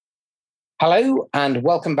Hello, and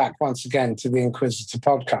welcome back once again to the Inquisitor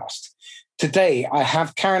podcast. Today, I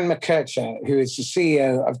have Karen McKercher, who is the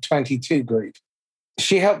CEO of 22 Group.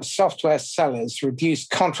 She helps software sellers reduce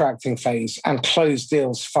contracting phase and close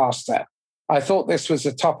deals faster. I thought this was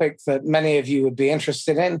a topic that many of you would be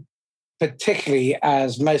interested in, particularly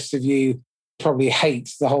as most of you probably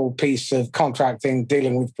hate the whole piece of contracting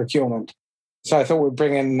dealing with procurement. So I thought we'd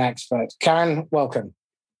bring in an expert. Karen, welcome.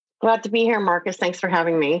 Glad to be here, Marcus. Thanks for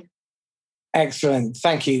having me. Excellent.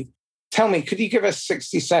 Thank you. Tell me, could you give us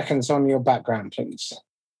 60 seconds on your background, please?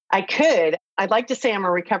 I could. I'd like to say I'm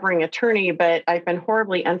a recovering attorney, but I've been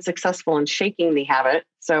horribly unsuccessful in shaking the habit.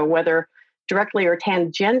 So whether directly or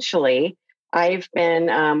tangentially, I've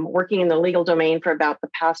been working in the legal domain for about the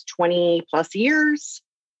past 20 plus years.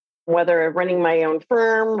 Whether running my own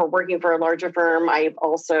firm or working for a larger firm, I've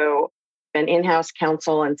also been in-house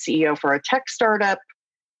counsel and CEO for a tech startup.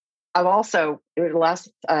 I've also, in the last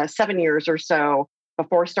 7 years or so,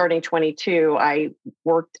 before starting 22, I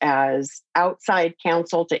worked as outside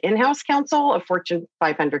counsel to in-house counsel of Fortune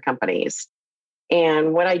 500 companies.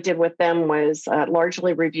 And what I did with them was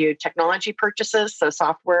largely review technology purchases, so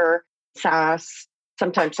software, SaaS,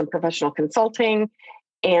 sometimes some professional consulting.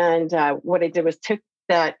 And what I did was took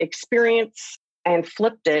that experience and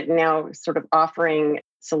flipped it, now sort of offering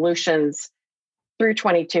solutions through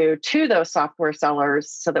 22 to those software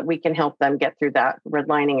sellers so that we can help them get through that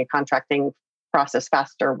redlining and contracting process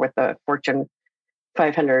faster with the Fortune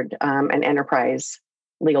 500 and enterprise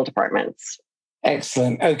legal departments.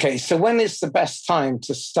 Excellent. Okay, so when is the best time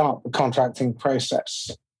to start the contracting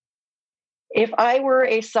process? If I were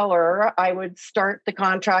a seller, I would start the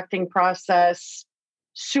contracting process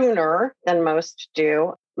sooner than most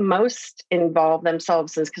do. Most involve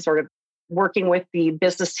themselves in sort of working with the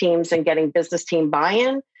business teams and getting business team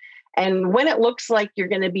buy-in. And when it looks like you're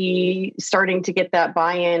going to be starting to get that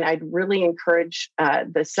buy-in, I'd really encourage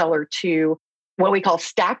the seller to what we call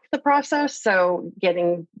stack the process. So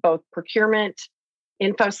getting both procurement,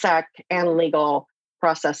 InfoSec, and legal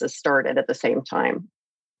processes started at the same time.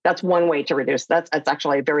 That's one way to reduce. That's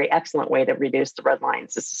actually a very excellent way to reduce the red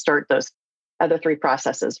lines, is to start those other three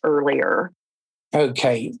processes earlier.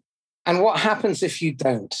 Okay. And what happens if you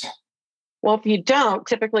don't? Well, if you don't,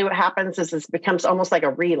 typically what happens is it becomes almost like a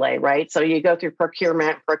relay, right? So you go through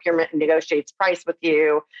procurement negotiates price with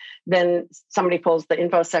you, then somebody pulls the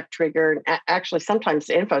InfoSec trigger. Actually, sometimes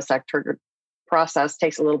the InfoSec trigger process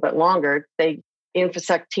takes a little bit longer. The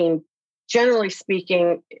InfoSec team, generally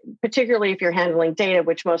speaking, particularly if you're handling data,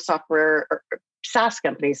 which most software or SaaS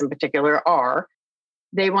companies in particular are,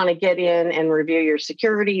 they want to get in and review your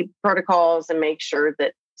security protocols and make sure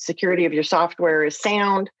that security of your software is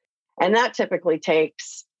sound. And that typically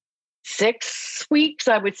takes 6 weeks,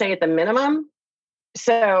 I would say, at the minimum.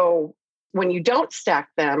 So when you don't stack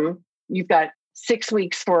them, you've got 6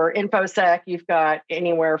 weeks for InfoSec. You've got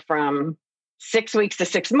anywhere from 6 weeks to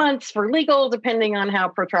 6 months for legal, depending on how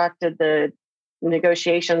protracted the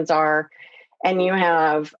negotiations are. And you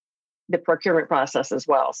have the procurement process as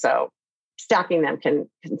well. So stacking them can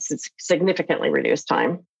significantly reduce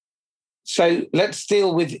time. So let's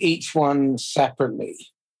deal with each one separately.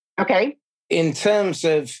 Okay. In terms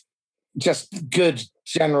of just good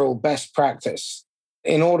general best practice,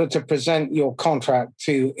 in order to present your contract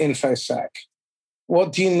to InfoSec,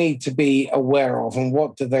 what do you need to be aware of and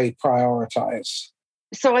what do they prioritize?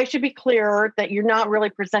 So I should be clear that you're not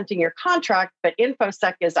really presenting your contract, but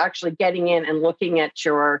InfoSec is actually getting in and looking at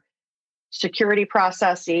your security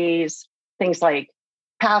processes, things like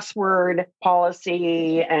password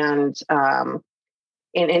policy, and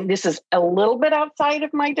this is a little bit outside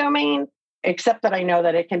of my domain, except that I know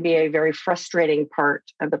that it can be a very frustrating part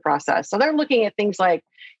of the process. So they're looking at things like,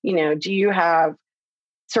 do you have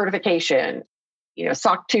certification,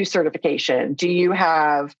 SOC 2 certification? Do you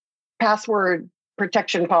have password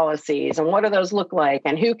protection policies? And what do those look like?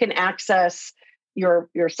 And who can access your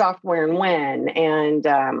software and when?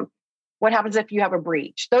 And what happens if you have a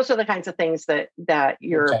breach? Those are the kinds of things that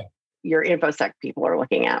your InfoSec people are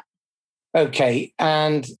looking at. Okay.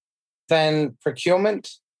 And then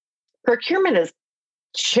procurement? Procurement is,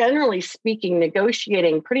 generally speaking,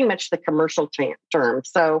 negotiating pretty much the commercial terms.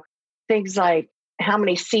 So things like, how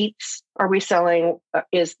many seats are we selling?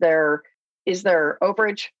 Is there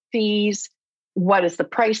overage fees? What is the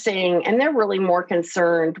pricing? And they're really more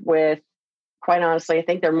concerned with, quite honestly, I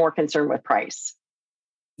think they're more concerned with price.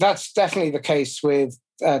 That's definitely the case with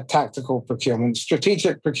tactical procurement.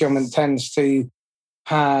 Strategic procurement tends to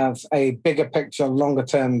have a bigger picture, longer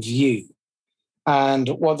term view. And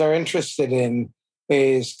what they're interested in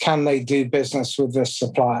is, can they do business with this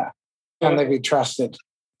supplier? Can they be trusted?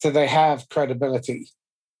 Do they have credibility?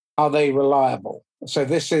 are they reliable? So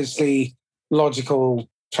this is the logical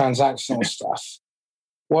transactional stuff.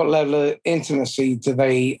 What level of intimacy do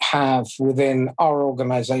they have within our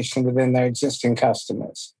organization, within their existing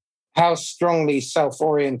customers? How strongly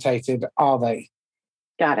self-orientated are they?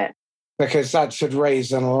 Got it. Because that should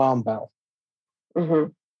raise an alarm bell.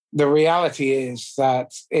 Mm-hmm. The reality is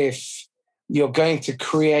that if you're going to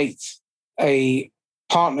create a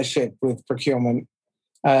partnership with procurement,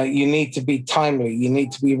 you need to be timely, you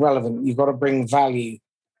need to be relevant, you've got to bring value,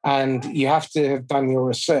 and you have to have done your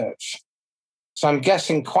research. So I'm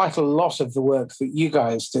guessing quite a lot of the work that you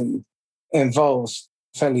guys do involves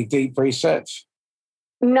fairly deep research.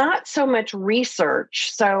 Not so much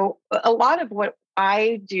research. So a lot of what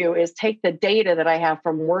I do is take the data that I have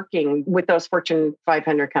from working with those Fortune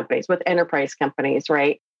 500 companies, with enterprise companies,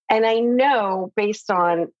 right? And I know based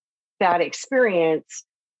on that experience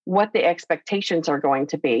what the expectations are going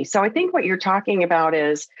to be. So I think what you're talking about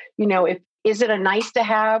is, is it a nice to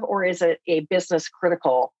have or is it a business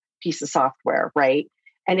critical piece of software, right?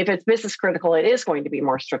 And if it's business critical, it is going to be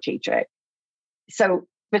more strategic. So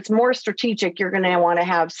if it's more strategic, you're going to want to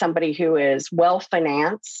have somebody who is well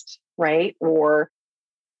financed, right? Or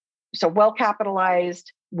so well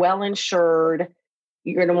capitalized, well insured.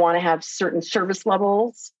 You're going to want to have certain service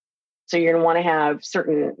levels. So you're going to want to have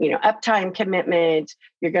certain, uptime commitment.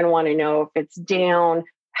 You're going to want to know if it's down,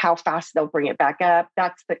 how fast they'll bring it back up.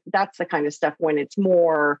 That's the kind of stuff when it's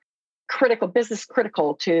more critical, business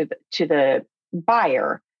critical to the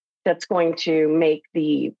buyer. That's going to make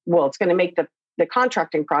it's going to make the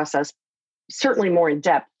contracting process certainly more in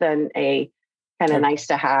depth than a kind of nice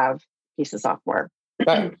to have piece of software.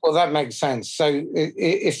 That makes sense. So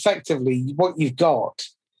effectively, what you've got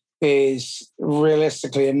is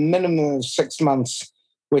realistically a minimum of 6 months,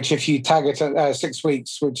 which if you tag it 6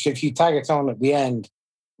 weeks, which if you tag it on at the end,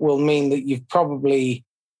 will mean that you've probably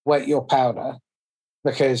wet your powder,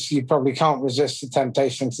 because you probably can't resist the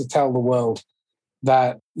temptation to tell the world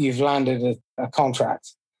that you've landed a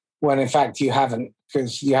contract when in fact you haven't,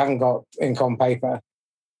 because you haven't got ink on paper.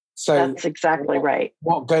 So that's exactly right.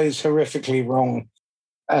 What goes horrifically wrong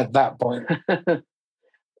at that point?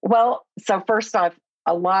 Well, so first off,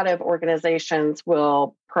 a lot of organizations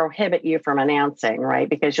will prohibit you from announcing, right?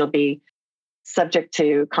 Because you'll be subject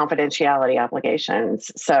to confidentiality obligations.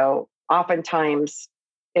 So oftentimes,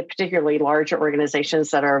 particularly larger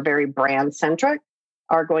organizations that are very brand centric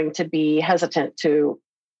are going to be hesitant to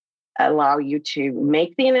allow you to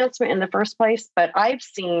make the announcement in the first place. But I've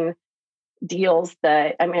seen deals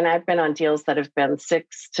I've been on deals that have been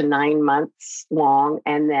 6 to 9 months long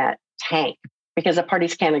and that tank because the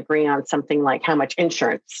parties can't agree on something like how much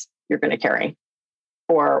insurance you're going to carry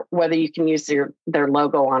or whether you can use their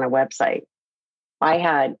logo on a website. I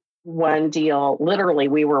had one deal, literally,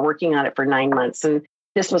 we were working on it for 9 months. And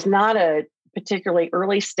this was not a particularly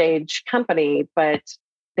early stage company, but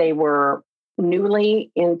they were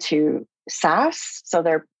newly into SaaS. So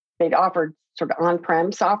they'd offered sort of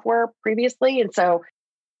on-prem software previously. And so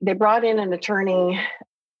they brought in an attorney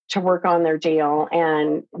to work on their deal,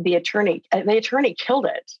 and the attorney killed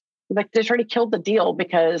it. Like the attorney killed the deal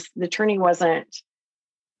because the attorney wasn't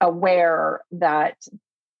aware that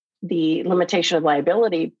the limitation of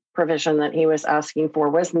liability provision that he was asking for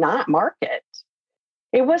was not market.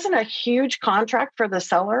 It wasn't a huge contract for the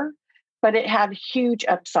seller, but it had huge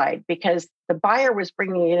upside because the buyer was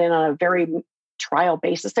bringing it in on a very trial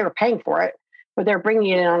basis. They were paying for it, but they're bringing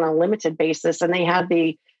it in on a limited basis, and they had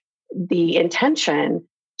the intention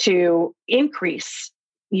to increase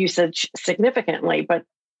usage significantly, but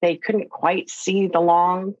they couldn't quite see the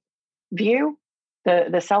long view.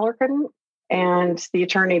 The seller couldn't, and the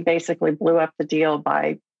attorney basically blew up the deal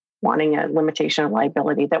by wanting a limitation of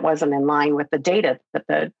liability that wasn't in line with the data that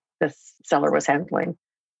the seller was handling.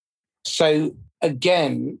 So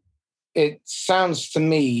again, it sounds to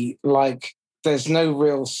me like there's no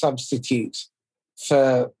real substitute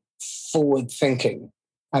for forward thinking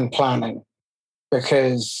and planning,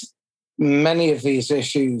 because many of these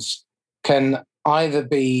issues can either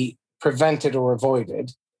be prevented or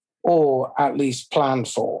avoided, or at least planned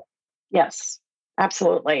for. Yes,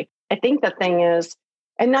 absolutely. I think the thing is,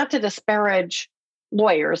 and not to disparage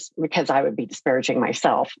lawyers, because I would be disparaging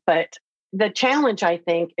myself, but the challenge, I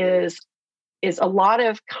think, is a lot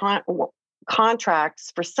of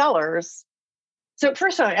contracts for sellers. So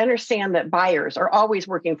first of all, I understand that buyers are always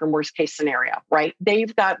working from worst case scenario, right?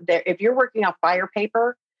 If you're working off buyer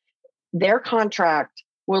paper, their contract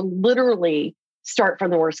will literally start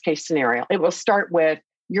from the worst case scenario. It will start with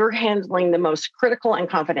you're handling the most critical and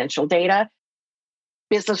confidential data,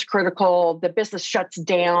 business critical. The business shuts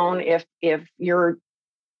down if you're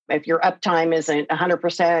If your uptime isn't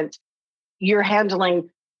 100%, you're handling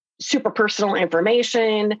super personal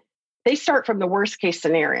information. They start from the worst case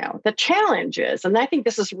scenario. The challenge is, and I think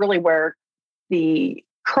this is really where the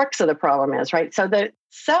crux of the problem is, right? So the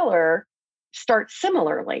seller starts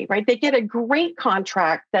similarly, right? They get a great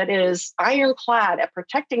contract that is ironclad at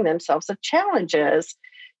protecting themselves. The challenge is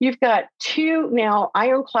you've got two now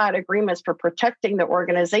ironclad agreements for protecting the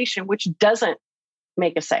organization, which doesn't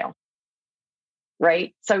make a sale,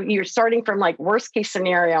 right? So you're starting from like worst case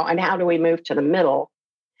scenario, and how do we move to the middle?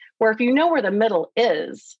 Where if you know where the middle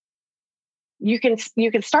is, you can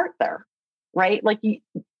start there, right? Like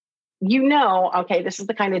you know, okay, this is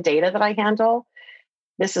the kind of data that I handle.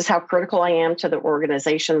 This is how critical I am to the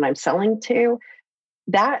organization that I'm selling to.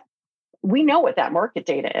 That we know what that market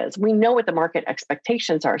data is. We know what the market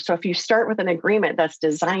expectations are. So if you start with an agreement that's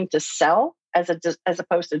designed to sell as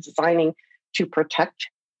opposed to designing to protect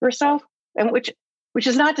yourself, and which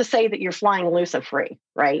is not to say that you're flying loose and free,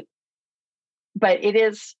 right? But it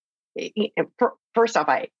is, first off,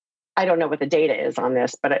 I don't know what the data is on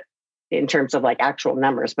this, but in terms of like actual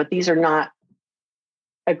numbers, but these are not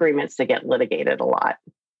agreements that get litigated a lot.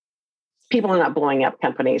 People are not blowing up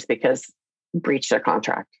companies because breach their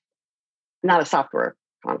contract, not a software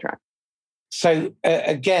contract. So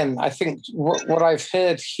again, I think what I've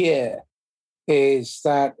heard here is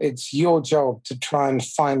that it's your job to try and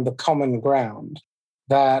find the common ground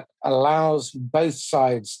that allows both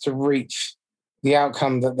sides to reach the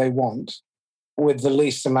outcome that they want with the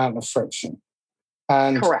least amount of friction,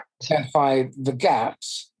 and correct, identify the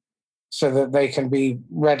gaps so that they can be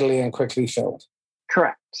readily and quickly filled.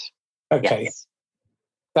 Correct. Okay. Yes.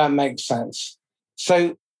 That makes sense.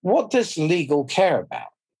 So what does legal care about?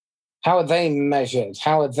 How are they measured?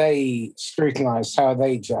 How are they scrutinized? How are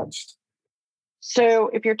they judged? So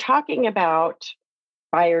if you're talking about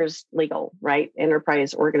buyers legal, right,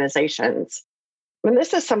 enterprise organizations, and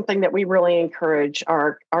this is something that we really encourage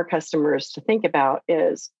our customers to think about,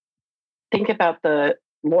 is think about the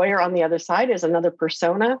lawyer on the other side as another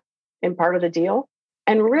persona in part of the deal.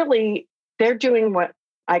 And really, they're doing what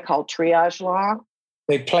I call triage law.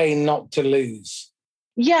 They play not to lose.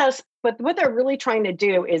 Yes, but what they're really trying to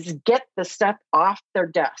do is get the stuff off their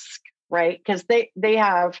desk, right? Because they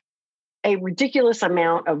have a ridiculous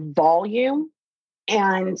amount of volume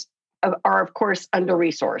and are, of course,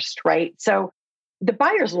 under-resourced, right? So the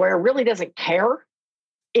buyer's lawyer really doesn't care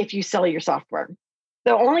if you sell your software.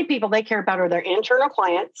 The only people they care about are their internal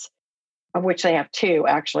clients, of which they have two,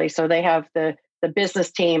 actually. So they have the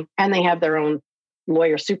business team and they have their own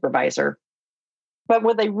lawyer supervisor. But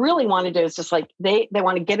what they really want to do is just like they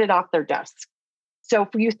want to get it off their desk. So if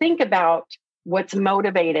you think about what's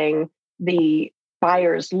motivating the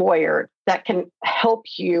buyer's lawyer, that can help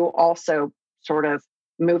you also sort of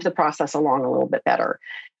move the process along a little bit better.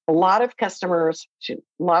 A lot of customers, a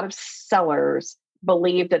lot of sellers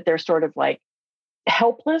believe that they're sort of like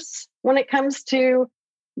helpless when it comes to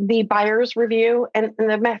the buyer's review. And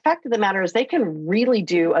the fact of the matter is they can really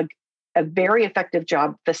do a very effective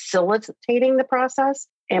job facilitating the process,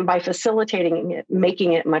 and by facilitating it,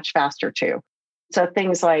 making it much faster too. So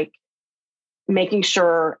things like making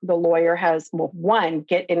sure the lawyer has, well, one,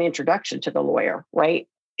 get an introduction to the lawyer, right?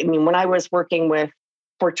 I mean, when I was working with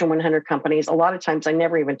Fortune 100 companies, a lot of times I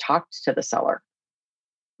never even talked to the seller.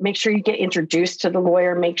 Make sure you get introduced to the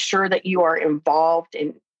lawyer. Make sure that you are involved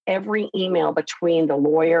in every email between the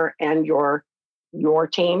lawyer and your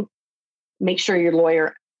team. Make sure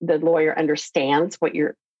the lawyer understands what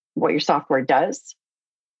your software does.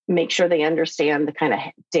 Make sure they understand the kind of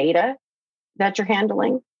data that you're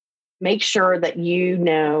handling. Make sure that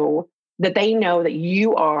they know that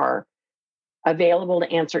you are available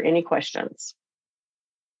to answer any questions.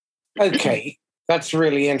 Okay, that's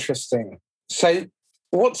really interesting. So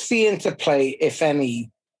what's the interplay, if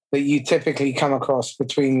any, that you typically come across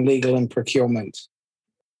between legal and procurement?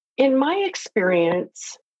 In my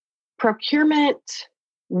experience, procurement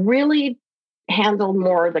really handled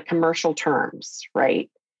more of the commercial terms, right?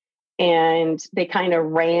 And they kind of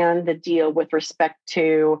ran the deal with respect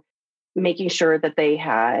to making sure that they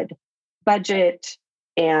had budget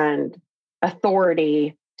and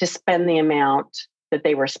authority to spend the amount that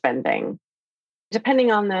they were spending.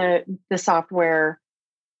 Depending on the software,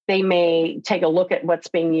 they may take a look at what's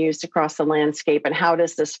being used across the landscape and how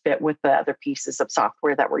does this fit with the other pieces of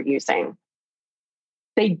software that we're using.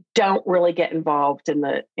 They don't really get involved in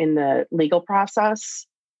the legal process.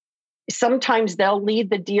 Sometimes they'll lead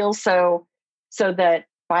the deal so that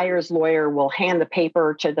buyer's lawyer will hand the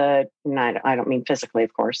paper to I don't mean physically,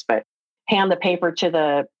 of course, but hand the paper to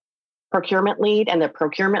the procurement lead, and the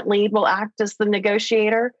procurement lead will act as the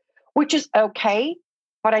negotiator, which is okay.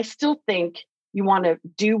 But I still think you want to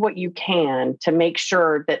do what you can to make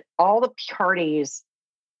sure that all the parties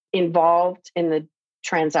involved in the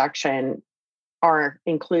transaction are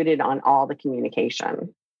included on all the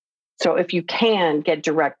communication. So if you can get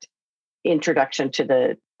direct introduction to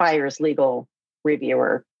the buyer's legal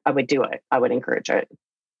reviewer, I would do it. I would encourage it.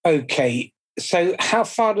 Okay. So how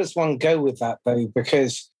far does one go with that, though?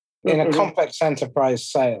 Because in a complex enterprise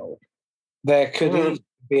sale, there could easily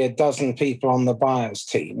be a dozen people on the buyer's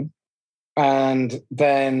team and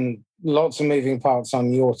then lots of moving parts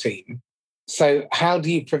on your team. So how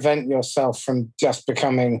do you prevent yourself from just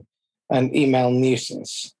becoming an email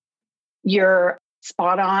nuisance? You're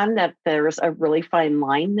spot on that there's a really fine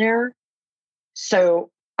line there.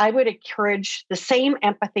 So I would encourage the same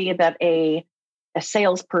empathy that a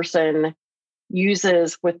salesperson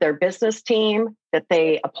uses with their business team, that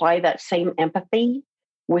they apply that same empathy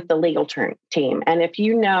with the legal team. And if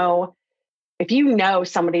you know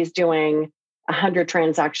somebody's doing 100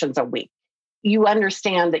 transactions a week, you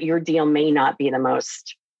understand that your deal may not be the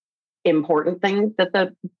most important thing that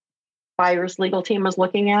the buyer's legal team is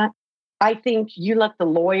looking at. I think you let the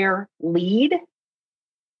lawyer lead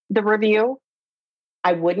the review.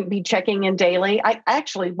 I wouldn't be checking in daily. I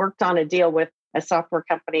actually worked on a deal with a software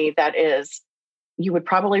company that is, you would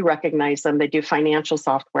probably recognize them. They do financial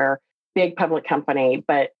software, big public company,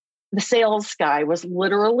 but the sales guy was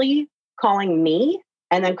literally calling me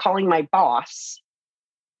and then calling my boss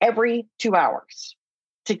every 2 hours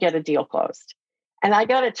to get a deal closed. And I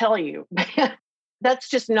got to tell you, that's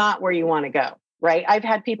just not where you want to go, right? I've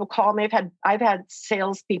had people call me. I've had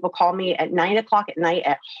salespeople call me at 9:00 at night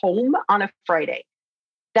at home on a Friday.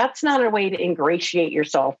 That's not a way to ingratiate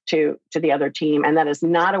yourself to the other team. And that is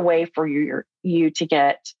not a way for you to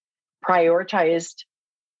get prioritized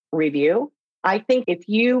review. I think if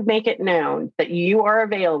you make it known that you are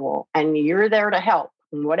available and you're there to help,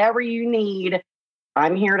 and whatever you need,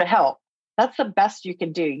 I'm here to help. That's the best you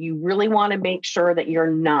can do. You really want to make sure that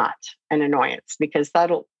you're not an annoyance, because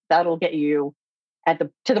that'll get you to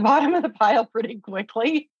the bottom of the pile pretty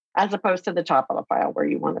quickly, as opposed to the top of the pile where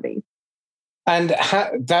you want to be. And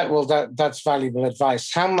that's valuable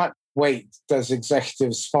advice. How much weight does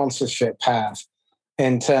executive sponsorship have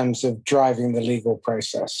in terms of driving the legal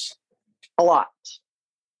process? A lot.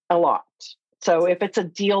 So if it's a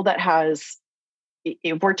deal that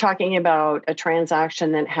if we're talking about a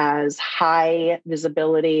transaction that has high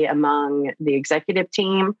visibility among the executive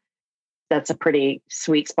team, that's a pretty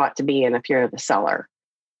sweet spot to be in if you're the seller,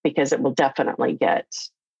 because it will definitely get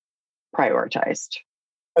prioritized.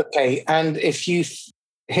 Okay. And if you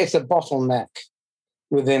hit a bottleneck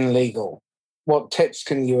within legal, what tips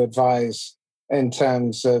can you advise in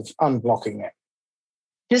terms of unblocking it?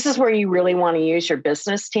 This is where you really want to use your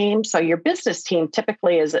business team. So your business team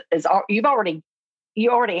typically is you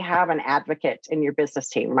already have an advocate in your business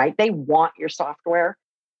team, right? They want your software.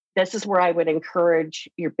 This is where I would encourage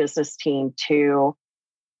your business team to,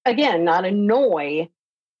 again, not annoy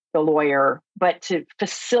the lawyer, but to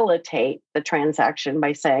facilitate the transaction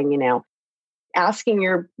by saying, asking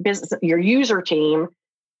your user team,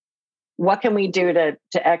 what can we do to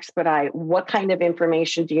expedite? What kind of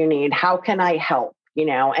information do you need? How can I help?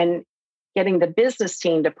 And getting the business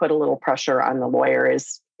team to put a little pressure on the lawyer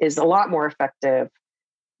is a lot more effective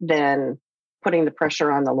than putting the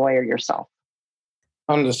pressure on the lawyer yourself.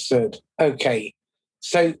 Understood. Okay.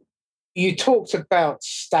 So you talked about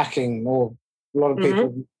stacking, or a lot of people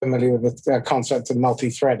are familiar with the concept of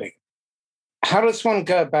multi-threading. How does one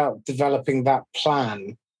go about developing that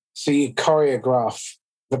plan so you choreograph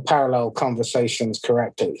the parallel conversations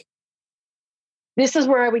correctly? This is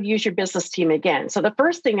where I would use your business team again. So the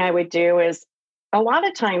first thing I would do is, a lot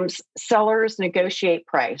of times sellers negotiate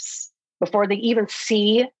price before they even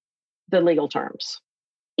see the legal terms.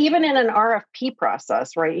 Even in an RFP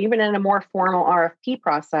process, right? Even in a more formal RFP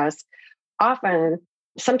process,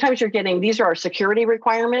 sometimes you're getting, these are our security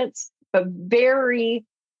requirements, but very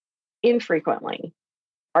infrequently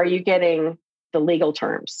are you getting the legal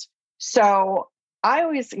terms. So I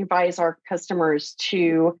always advise our customers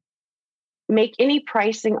to make any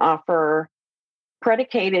pricing offer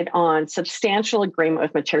predicated on substantial agreement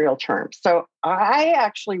with material terms. So I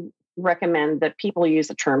actually recommend that people use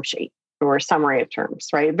a term sheet or a summary of terms,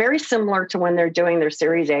 right? Very similar to when they're doing their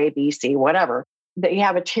Series A, B, C, whatever. That you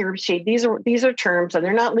have a term sheet. These are terms, and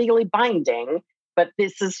they're not legally binding, but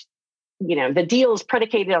this is, the deal is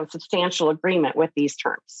predicated on substantial agreement with these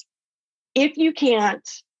terms. If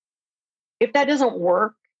that doesn't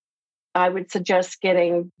work, I would suggest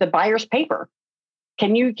getting the buyer's paper.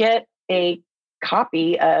 Can you get a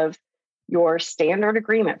copy of your standard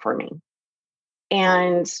agreement for me?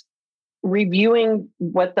 And reviewing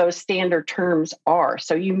what those standard terms are.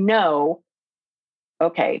 So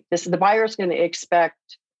okay, the buyer's going to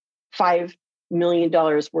expect $5 million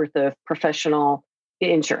worth of professional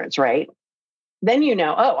insurance, right? Then I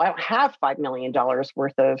don't have $5 million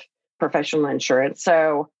worth of professional insurance.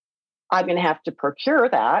 So I'm going to have to procure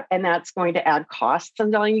that, and that's going to add costs.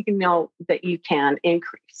 And then you can know that you can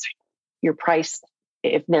increase your price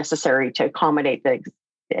if necessary to accommodate the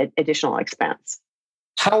additional expense.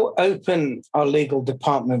 How open are legal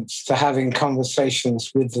departments to having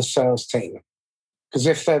conversations with the sales team? Because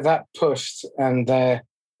if they're that pushed and they're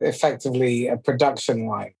effectively a production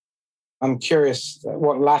line, I'm curious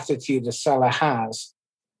what latitude a seller has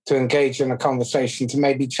to engage in a conversation to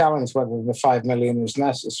maybe challenge whether the 5 million is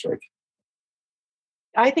necessary.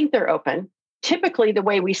 I think they're open. Typically, the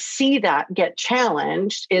way we see that get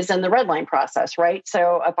challenged is in the red line process, right?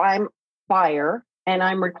 So if I'm buyer and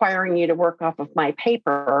I'm requiring you to work off of my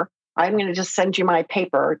paper, I'm going to just send you my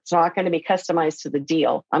paper. It's not going to be customized to the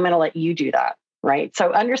deal. I'm going to let you do that, right?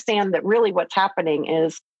 So understand that really what's happening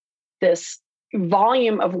is this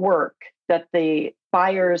volume of work that the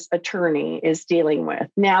buyer's attorney is dealing with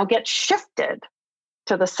now gets shifted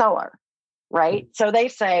to the seller, right? So they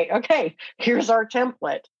say, okay, here's our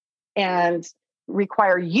template, and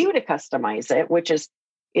require you to customize it, which is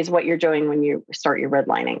what you're doing when you start your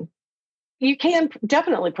redlining. You can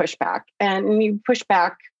definitely push back, and you push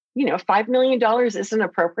back, $5 million isn't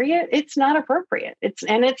appropriate. It's not appropriate.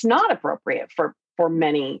 It's not appropriate for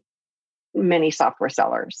many, many software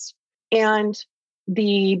sellers. And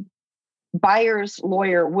the buyer's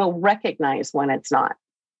lawyer will recognize when it's not.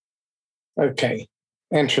 Okay,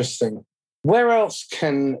 interesting. Where else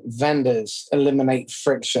can vendors eliminate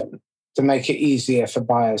friction to make it easier for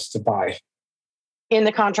buyers to buy? In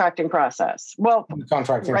the contracting process. Well, in the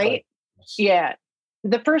contracting right? Process. Yeah.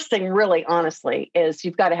 The first thing really, honestly, is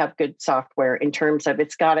you've got to have good software in terms of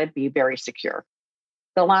it's got to be very secure.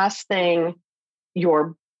 The last thing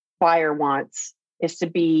your buyer wants is to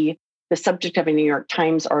be the subject of a New York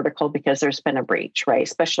Times article because there's been a breach, right?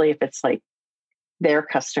 Especially if it's like their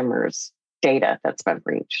customers' data that's been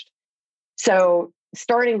breached. So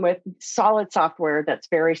starting with solid software that's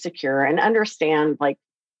very secure, and understand, I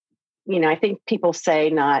think people say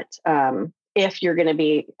not if you're going to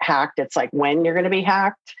be hacked, it's like when you're going to be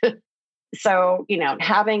hacked. So,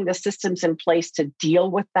 having the systems in place to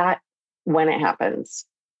deal with that when it happens.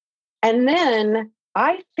 And then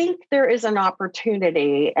I think there is an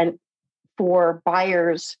opportunity for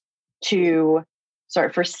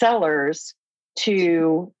sellers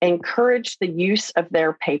to encourage the use of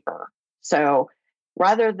their paper. So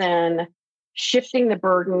rather than shifting the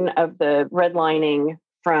burden of the redlining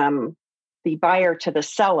from the buyer to the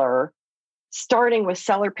seller, starting with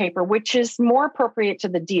seller paper, which is more appropriate to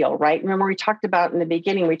the deal, right? Remember, we talked about in the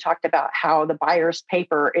beginning, how the buyer's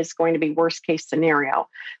paper is going to be worst case scenario.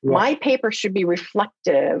 Yeah. My paper should be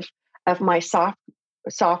reflective of my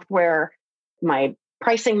software, my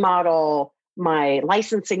pricing model, my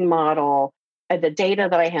licensing model, the data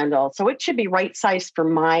that I handle. So it should be right sized for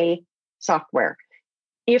my software.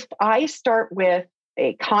 If I start with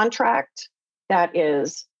a contract that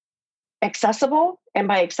is accessible, and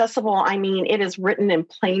by accessible, I mean it is written in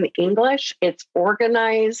plain English, it's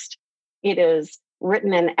organized, it is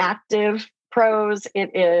written in active prose,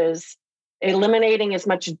 it is eliminating as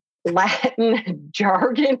much Latin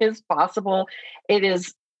jargon as possible, it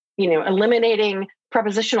is, eliminating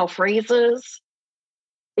prepositional phrases.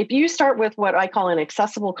 If you start with what I call an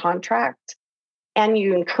accessible contract, and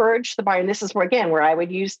you encourage the buyer, and this is where I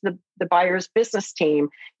would use the buyer's business team,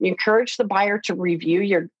 you encourage the buyer to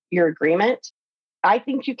review your agreement, I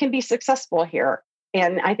think you can be successful here.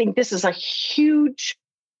 And I think this is a huge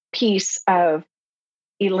piece of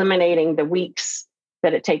eliminating the weeks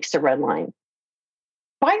that it takes to redline.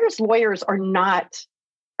 Buyers' lawyers are not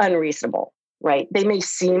unreasonable, right? They may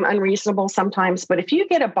seem unreasonable sometimes, but if you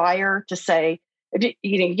get a buyer to say, if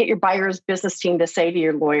you get your buyer's business team to say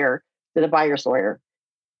to the buyer's lawyer,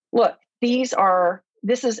 look, this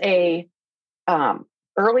is a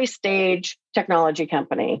early stage technology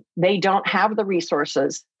company. They don't have the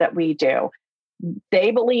resources that we do.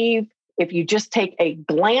 They believe if you just take a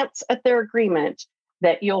glance at their agreement,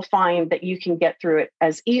 that you'll find that you can get through it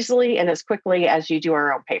as easily and as quickly as you do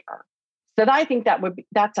our own paper. So I think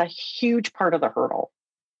that's a huge part of the hurdle.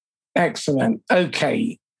 Excellent.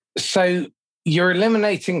 Okay. So you're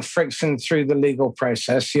eliminating friction through the legal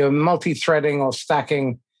process. You're multi-threading or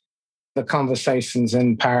stacking the conversations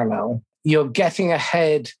in parallel. You're getting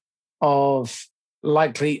ahead of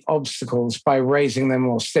likely obstacles by raising them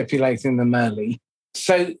or stipulating them early.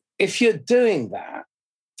 So if you're doing that,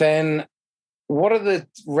 then what are the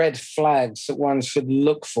red flags that one should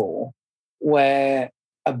look for where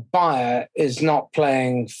a buyer is not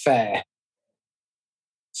playing fair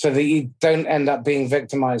so that you don't end up being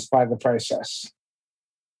victimized by the process?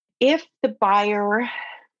 If the buyer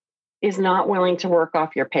is not willing to work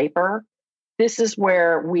off your paper, this is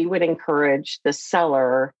where we would encourage the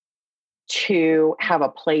seller to have a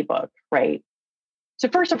playbook, right? So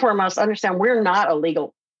first and foremost, understand we're not a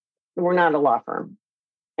law firm.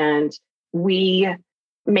 And we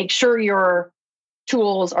make sure your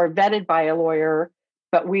tools are vetted by a lawyer,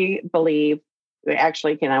 but we believe,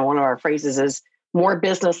 actually, one of our phrases is more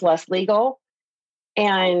business, less legal.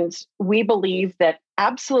 And we believe that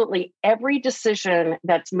absolutely every decision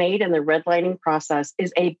that's made in the redlining process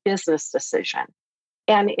is a business decision.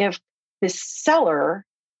 And if the seller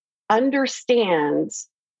understands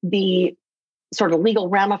the sort of legal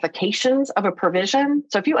ramifications of a provision,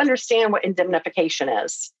 so if you understand what indemnification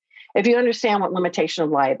is, if you understand what limitation of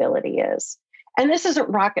liability is, and this isn't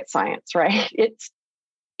rocket science, right?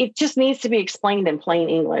 It just needs to be explained in plain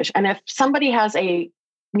English. And if somebody has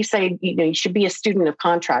we say, you should be a student of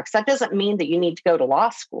contracts. That doesn't mean that you need to go to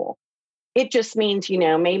law school. It just means,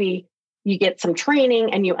 maybe you get some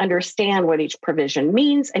training and you understand what each provision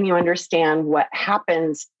means and you understand what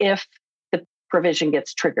happens if the provision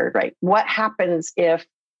gets triggered, right? What happens if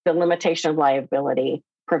the limitation of liability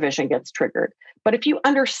provision gets triggered? But if you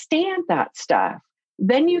understand that stuff,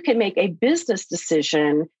 then you can make a business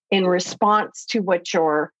decision in response to what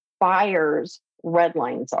your buyer's red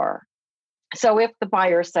lines are. So if the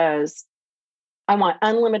buyer says, I want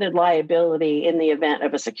unlimited liability in the event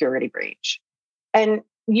of a security breach, and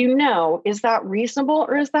is that reasonable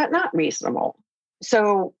or is that not reasonable?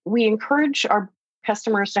 So we encourage our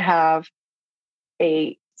customers to have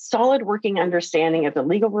a solid working understanding of the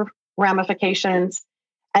legal ramifications.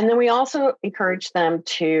 And then we also encourage them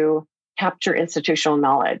to capture institutional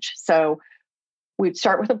knowledge. So we'd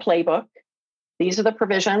start with a playbook. These are the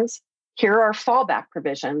provisions. Here are fallback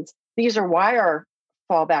provisions. These are why our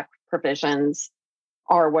fallback provisions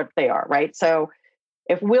are what they are, right? So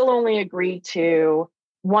if we'll only agree to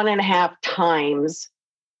 1.5 times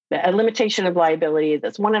a limitation of liability,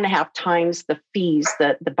 that's 1.5 times the fees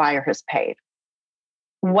that the buyer has paid.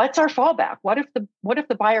 What's our fallback? What if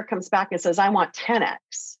the buyer comes back and says, I want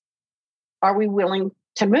 10x? Are we willing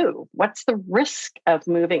to move? What's the risk of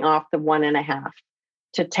moving off the 1.5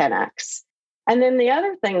 to 10x? And then the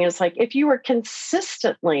other thing is, if you are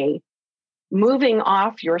consistently moving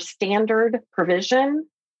off your standard provision,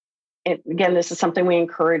 again, this is something we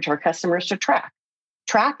encourage our customers to track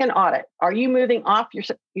and audit. Are you moving off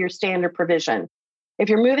your standard provision? If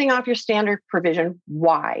you're moving off your standard provision,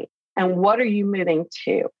 why? And what are you moving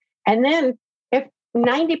to? And then if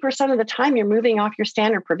 90% of the time you're moving off your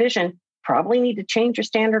standard provision, probably need to change your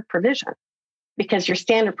standard provision because your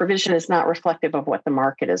standard provision is not reflective of what the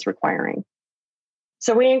market is requiring.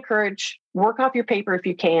 So we encourage work off your paper if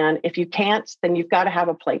you can. If you can't, then you've got to have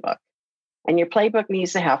a playbook. And your playbook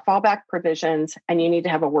needs to have fallback provisions, and you need to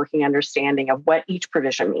have a working understanding of what each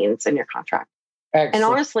provision means in your contract. Excellent. And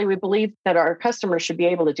honestly, we believe that our customers should be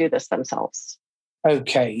able to do this themselves.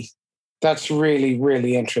 Okay. That's really,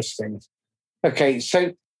 really interesting. Okay.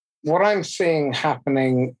 So what I'm seeing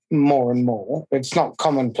happening more and more, it's not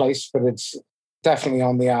commonplace, but it's definitely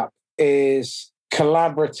on the up, is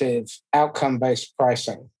collaborative outcome-based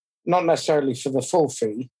pricing. Not necessarily for the full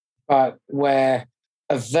fee, but where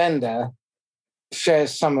a vendor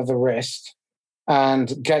shares some of the risk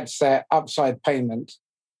and gets their upside payment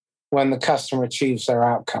when the customer achieves their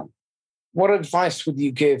outcome. What advice would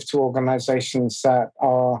you give to organizations that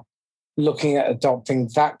are looking at adopting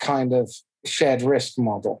that kind of shared risk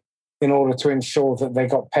model in order to ensure that they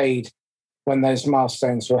got paid when those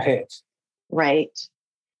milestones were hit? Right.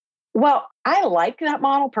 Well, I like that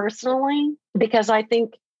model personally because I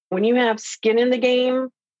think when you have skin in the game,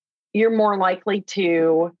 you're more likely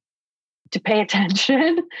to pay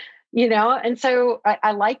attention, And so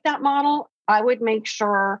I like that model. I would make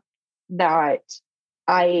sure that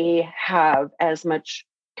I have as much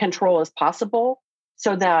control as possible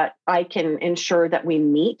so that I can ensure that we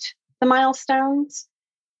meet the milestones.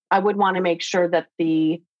 I would want to make sure that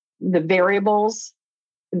the variables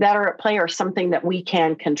that are at play are something that we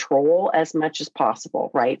can control as much as possible,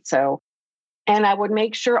 right? So, and I would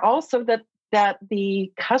make sure also that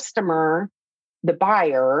the customer, the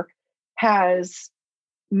buyer, has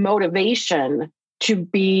motivation to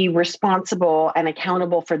be responsible and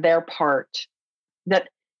accountable for their part. That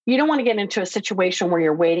you don't want to get into a situation where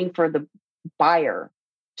you're waiting for the buyer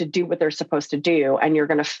to do what they're supposed to do and you're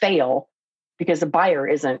going to fail because the buyer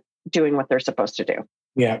isn't doing what they're supposed to do.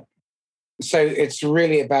 Yeah. So it's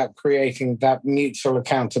really about creating that mutual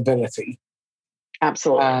accountability.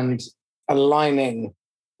 Absolutely. And aligning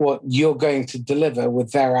what you're going to deliver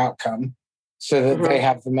with their outcome so that they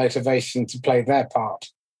have the motivation to play their part,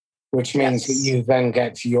 which means that you then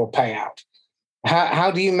get your payout.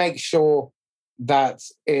 How do you make sure that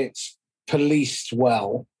it's policed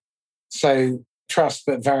well? So trust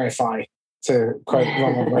but verify, to quote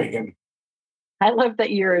Ronald Reagan. I love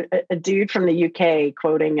that you're a dude from the UK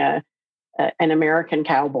quoting an American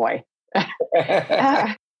cowboy.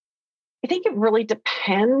 I think it really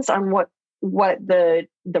depends on what the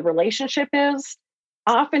relationship is.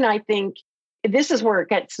 Often I think this is where it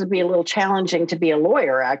gets to be a little challenging to be a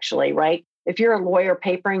lawyer, actually, right? If you're a lawyer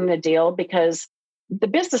papering the deal, because the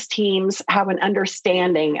business teams have an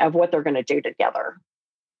understanding of what they're going to do together,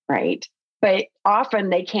 right? But often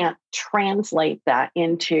they can't translate that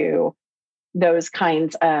into those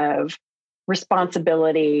kinds of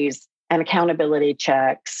responsibilities and accountability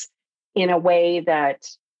checks in a way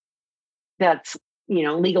that's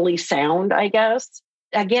legally sound, I guess.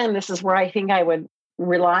 Again, this is where I think I would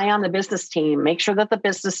rely on the business team. Make sure that the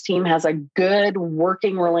business team has a good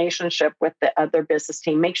working relationship with the other business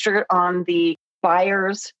team. Make sure on the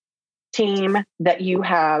buyer's team that you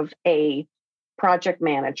have a project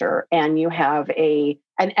manager and you have an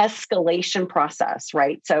escalation process,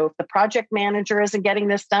 right? So if the project manager isn't getting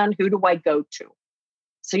this done, who do I go to?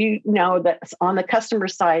 So you know that on the customer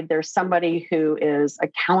side, there's somebody who is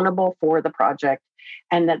accountable for the project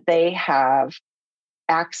and that they have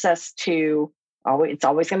access to, it's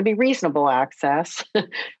always going to be reasonable access,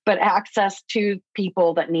 but access to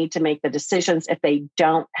people that need to make the decisions if they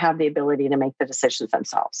don't have the ability to make the decisions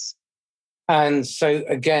themselves. And so,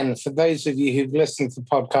 again, for those of you who've listened to the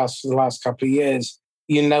podcast for the last couple of years,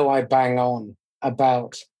 you know I bang on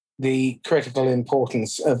about the critical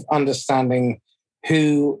importance of understanding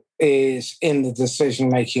who is in the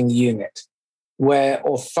decision-making unit, where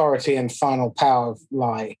authority and final power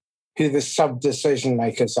lie, who the sub-decision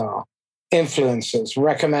makers are, influencers,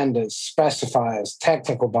 recommenders, specifiers,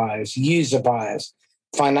 technical buyers, user buyers,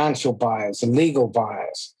 financial buyers, and legal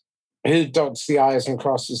buyers, who dots the I's and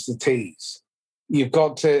crosses the T's. You've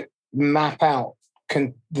got to map out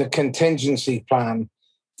the contingency plan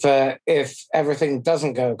for if everything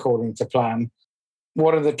doesn't go according to plan.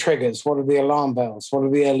 What are the triggers? What are the alarm bells? What are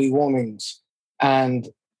the early warnings? And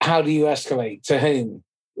how do you escalate? To whom?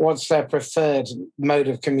 What's their preferred mode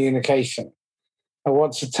of communication? And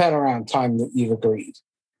what's the turnaround time that you've agreed?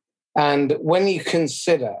 And when you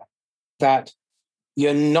consider that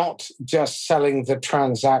you're not just selling the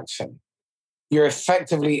transaction, you're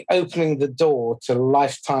effectively opening the door to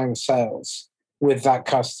lifetime sales with that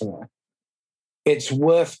customer. It's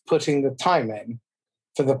worth putting the time in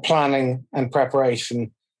for the planning and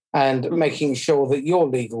preparation and making sure that your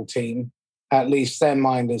legal team, at least their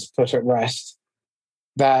mind is put at rest,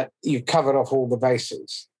 that you've covered off all the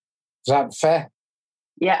bases. Is that fair?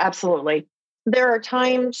 Yeah, absolutely. There are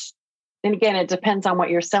times, and again, it depends on what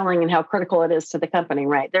you're selling and how critical it is to the company,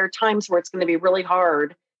 right? There are times where it's going to be really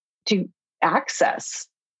hard to access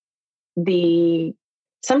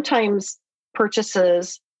sometimes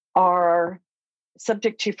purchases are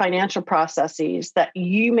subject to financial processes that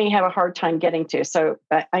you may have a hard time getting to. So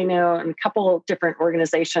I know in a couple of different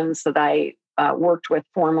organizations that I worked with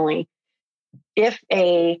formerly, if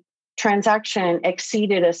a transaction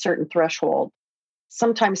exceeded a certain threshold,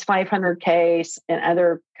 sometimes 500K, in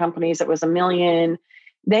other companies it was $1 million,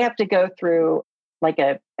 they have to go through like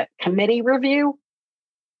a committee review.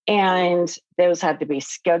 And those had to be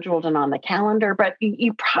scheduled and on the calendar, but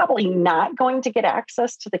you're probably not going to get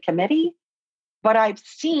access to the committee. But I've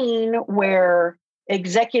seen where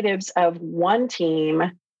executives of one team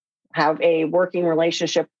have a working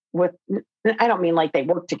relationship with, I don't mean like they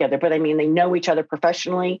work together, but I mean they know each other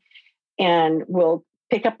professionally and will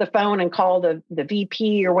pick up the phone and call the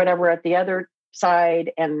VP or whatever at the other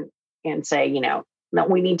side and say, no,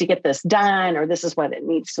 we need to get this done, or this is what it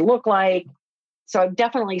needs to look like. So I've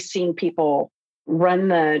definitely seen people run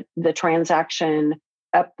the transaction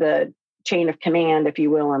up the chain of command, if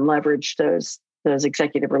you will, and leverage those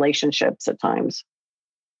executive relationships at times.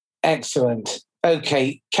 Excellent.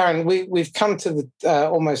 Okay, Karen, we've come to the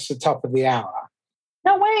almost the top of the hour.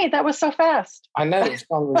 No way, that was so fast. I know, it's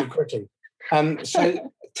gone really quickly.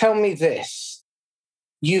 So tell me this.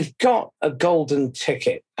 You've got a golden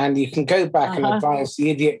ticket and you can go back and advise the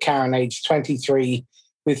idiot Karen, age 23,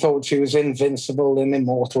 who thought she was invincible and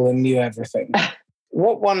immortal and knew everything.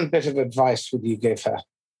 What one bit of advice would you give her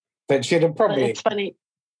that she'd have probably... It's funny.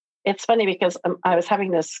 it's funny because I was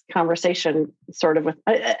having this conversation sort of with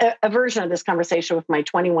a version of this conversation with my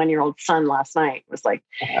 21-year-old son last night. It was like,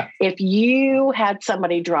 if you had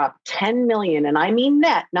somebody drop 10 million, and I mean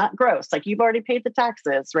net, not gross, like you've already paid the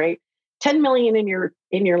taxes, right? 10 million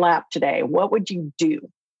in your lap today, what would you do?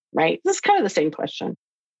 Right? This is kind of the same question.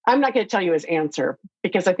 I'm not going to tell you his answer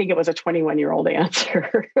because I think it was a 21-year-old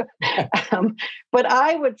answer. But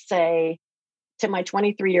I would say to my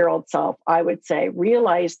 23-year-old self, I would say,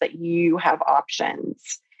 realize that you have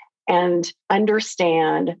options and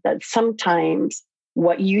understand that sometimes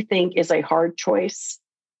what you think is a hard choice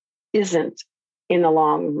isn't in the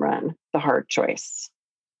long run the hard choice.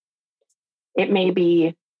 It may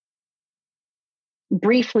be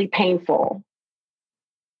briefly painful,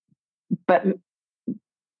 but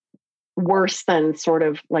worse than sort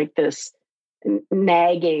of like this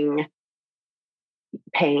nagging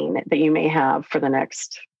pain that you may have for the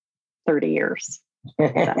next 30 years.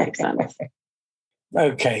 If that makes sense.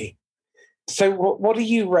 Okay. So what are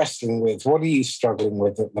you wrestling with? What are you struggling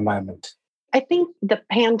with at the moment? I think the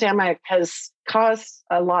pandemic has caused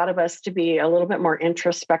a lot of us to be a little bit more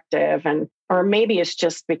introspective, or maybe it's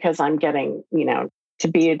just because I'm getting, to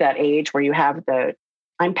be at that age where you have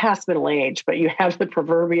I'm past middle age, but you have the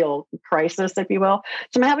proverbial crisis, if you will.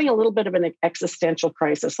 So I'm having a little bit of an existential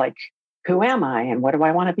crisis, like, who am I and what do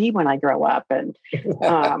I want to be when I grow up? And,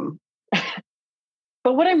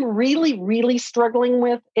 but what I'm really, really struggling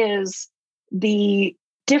with is the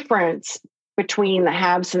difference between the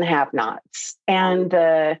haves and the have-nots. And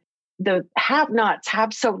the have-nots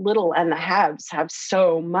have so little and the haves have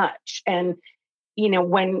so much. And,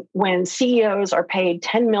 when CEOs are paid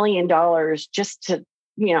 $10 million just to,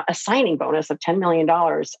 a signing bonus of $10 million,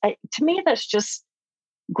 to me, that's just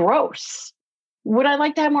gross. Would I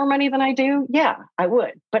like to have more money than I do? Yeah, I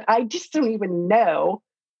would. But I just don't even know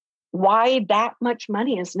why that much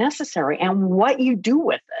money is necessary and what you do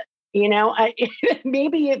with it.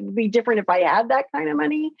 Maybe it'd be different if I had that kind of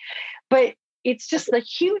money, but it's just a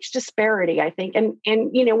huge disparity, I think. And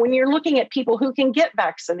when you're looking at people who can get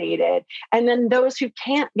vaccinated and then those who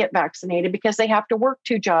can't get vaccinated because they have to work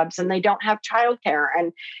 2 jobs and they don't have childcare,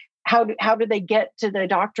 and how do they get to the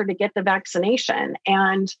doctor to get the vaccination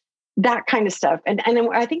and that kind of stuff. And then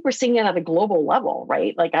I think we're seeing it at a global level,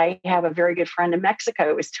 right? Like I have a very good friend in Mexico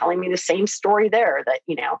who was telling me the same story there, that,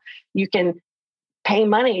 you can pay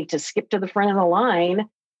money to skip to the front of the line,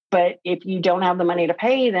 but if you don't have the money to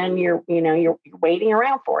pay, then you're waiting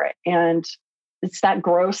around for it. And it's that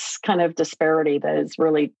gross kind of disparity that is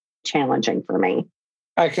really challenging for me.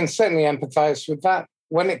 I can certainly empathize with that.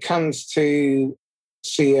 When it comes to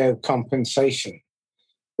CEO compensation,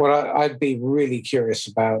 what I'd be really curious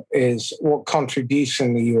about is what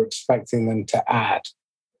contribution are you expecting them to add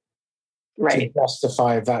to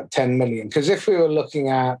justify that 10 million? Because if we were looking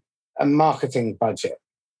at a marketing budget,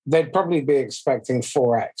 they'd probably be expecting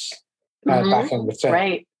 4x back in return.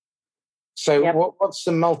 Right. So what's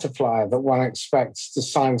the multiplier that one expects to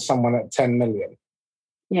sign someone at 10 million?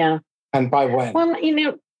 Yeah. And by when? Well,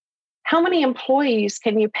 how many employees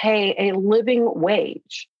can you pay a living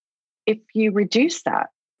wage if you reduce that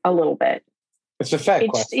a little bit? It's a fair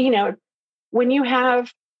question. When you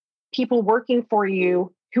have people working for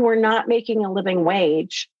you who are not making a living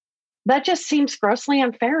wage, that just seems grossly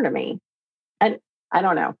unfair to me. And I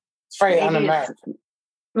don't know. It's very un-American.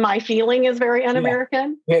 My feeling is very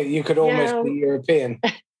un-American. Yeah, you could almost be European.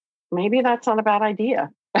 Maybe that's not a bad idea.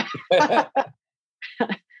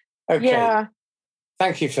 Okay. Yeah.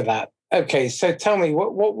 Thank you for that. Okay, so tell me,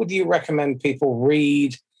 what would you recommend people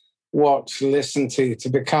read, watch, listen to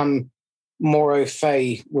become more au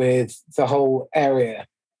fait with the whole area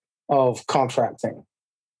of contracting?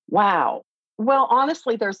 Wow. Well,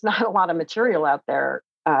 honestly, there's not a lot of material out there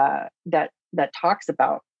that talks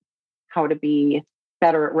about how to be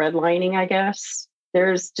better at redlining, I guess.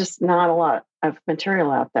 There's just not a lot of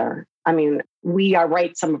material out there. I mean, we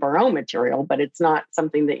write some of our own material, but it's not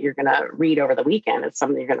something that you're going to read over the weekend. It's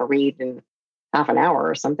something you're going to read in half an hour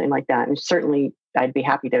or something like that. And certainly I'd be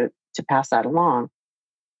happy to pass that along.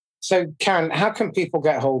 So Karen, how can people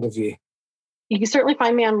get hold of you? You can certainly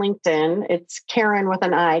find me on LinkedIn. It's Karen with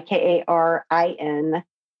an I, Karin,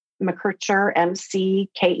 McKercher, McKercher.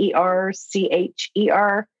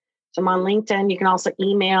 So I'm on LinkedIn. You can also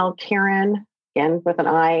email Karen, again with an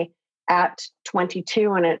I, at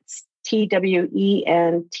 22, and it's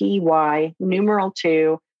TWENTY numeral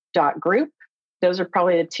 2.group. Those are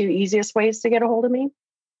probably the 2 easiest ways to get a hold of me.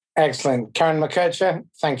 Excellent. Karen McKercher,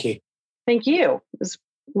 thank you. Thank you. It was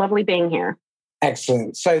lovely being here.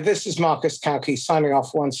 Excellent. So this is Marcus Cauchi signing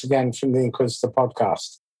off once again from the Inquisitor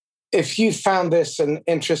podcast. If you found this an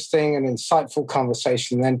interesting and insightful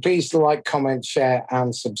conversation, then please like, comment, share,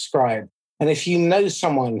 and subscribe. And if you know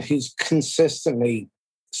someone who's consistently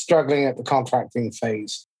struggling at the contracting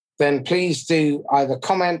phase, then please do either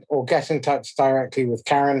comment or get in touch directly with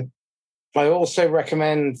Karen. I also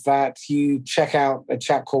recommend that you check out a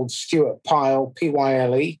chap called Stuart Pyle,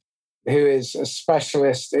 Pyle, who is a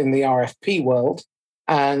specialist in the RFP world,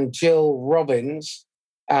 and Jill Robbins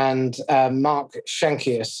and Mark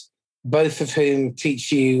Schenkius, both of whom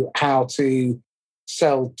teach you how to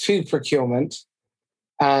sell to procurement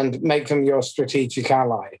and make them your strategic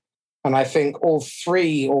ally. And I think all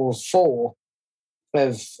three or four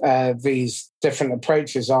of these different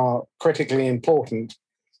approaches are critically important.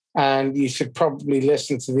 And you should probably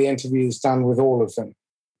listen to the interviews done with all of them,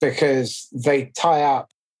 because they tie up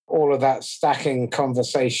all of that stacking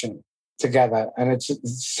conversation together. And it's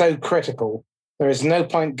so critical. There is no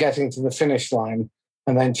point getting to the finish line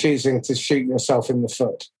and then choosing to shoot yourself in the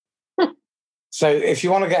foot. So if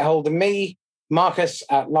you want to get hold of me, Marcus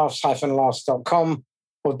at laughs-laughs.com,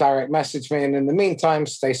 or direct message me. And in the meantime,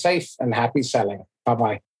 stay safe and happy selling.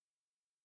 Bye-bye.